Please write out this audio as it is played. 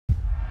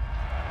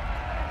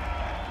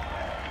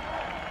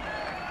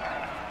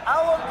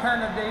our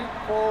candidate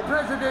for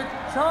President,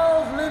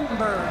 Charles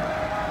Lindbergh.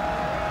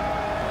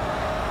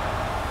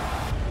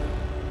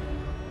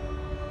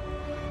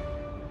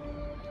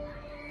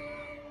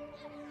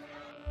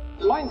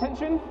 My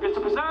intention is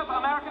to preserve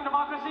American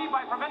democracy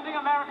by preventing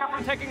America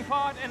from taking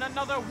part in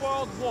another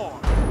world war.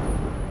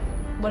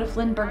 What if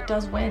Lindbergh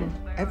does win?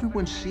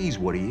 Everyone sees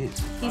what he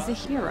is. He's a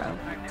hero.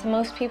 To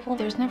most people,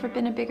 there's never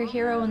been a bigger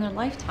hero in their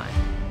lifetime.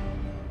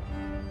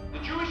 The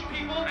Jewish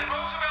people and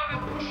Roosevelt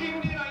are pushing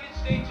the United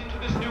States into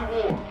this new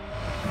war.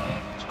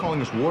 He's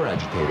calling us war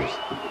agitators.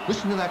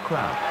 Listen to that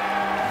crowd.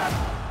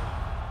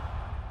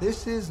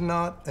 This is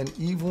not an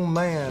evil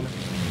man.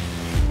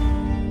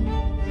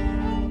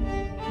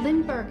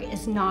 Lindbergh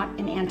is not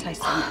an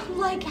anti-Semite.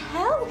 Like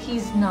hell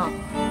he's not.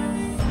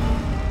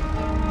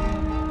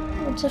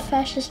 What's a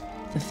fascist?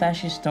 The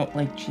fascists don't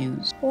like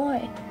Jews.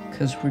 Why?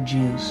 Because we're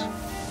Jews.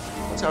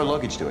 What's our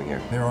luggage doing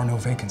here? There are no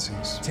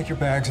vacancies. Take your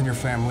bags and your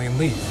family and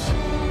leave.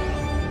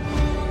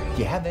 Do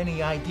you have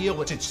any idea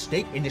what's at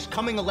stake in this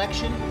coming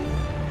election?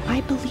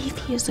 I believe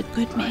he is a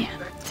good man.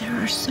 There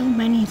are so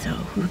many, though,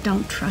 who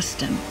don't trust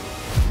him.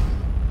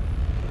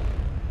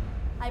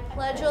 I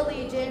pledge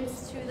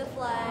allegiance to the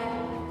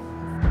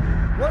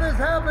flag What is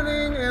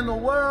happening in the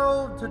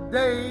world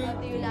today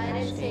of the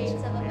United States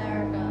of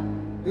America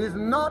is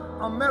not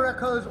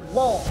America's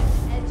war.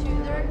 and to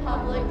the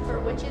republic for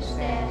which it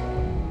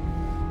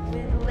stands,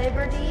 with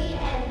liberty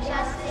and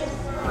justice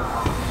for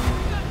all.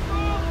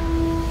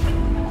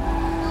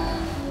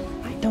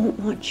 I don't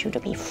want you to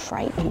be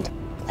frightened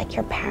like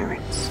your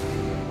parents.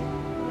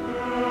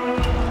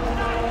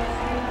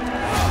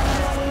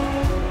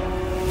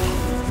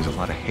 There's a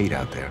lot of hate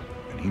out there,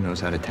 and he knows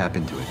how to tap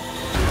into it.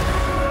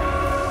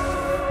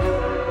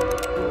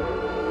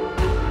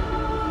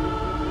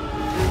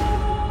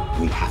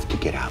 We have to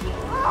get out.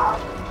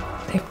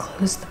 They've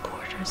closed the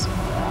borders.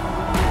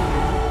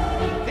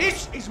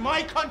 This is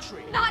my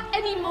country! Not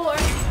anymore.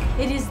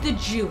 It is the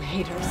Jew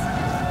haters.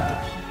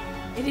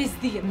 It is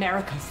the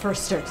America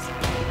firsters.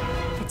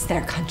 It's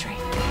their country.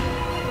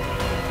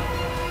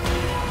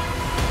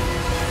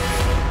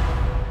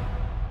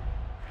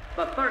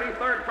 The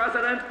 33rd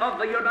President of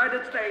the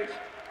United States,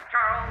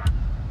 Charles.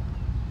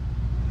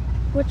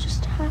 What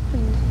just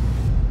happened?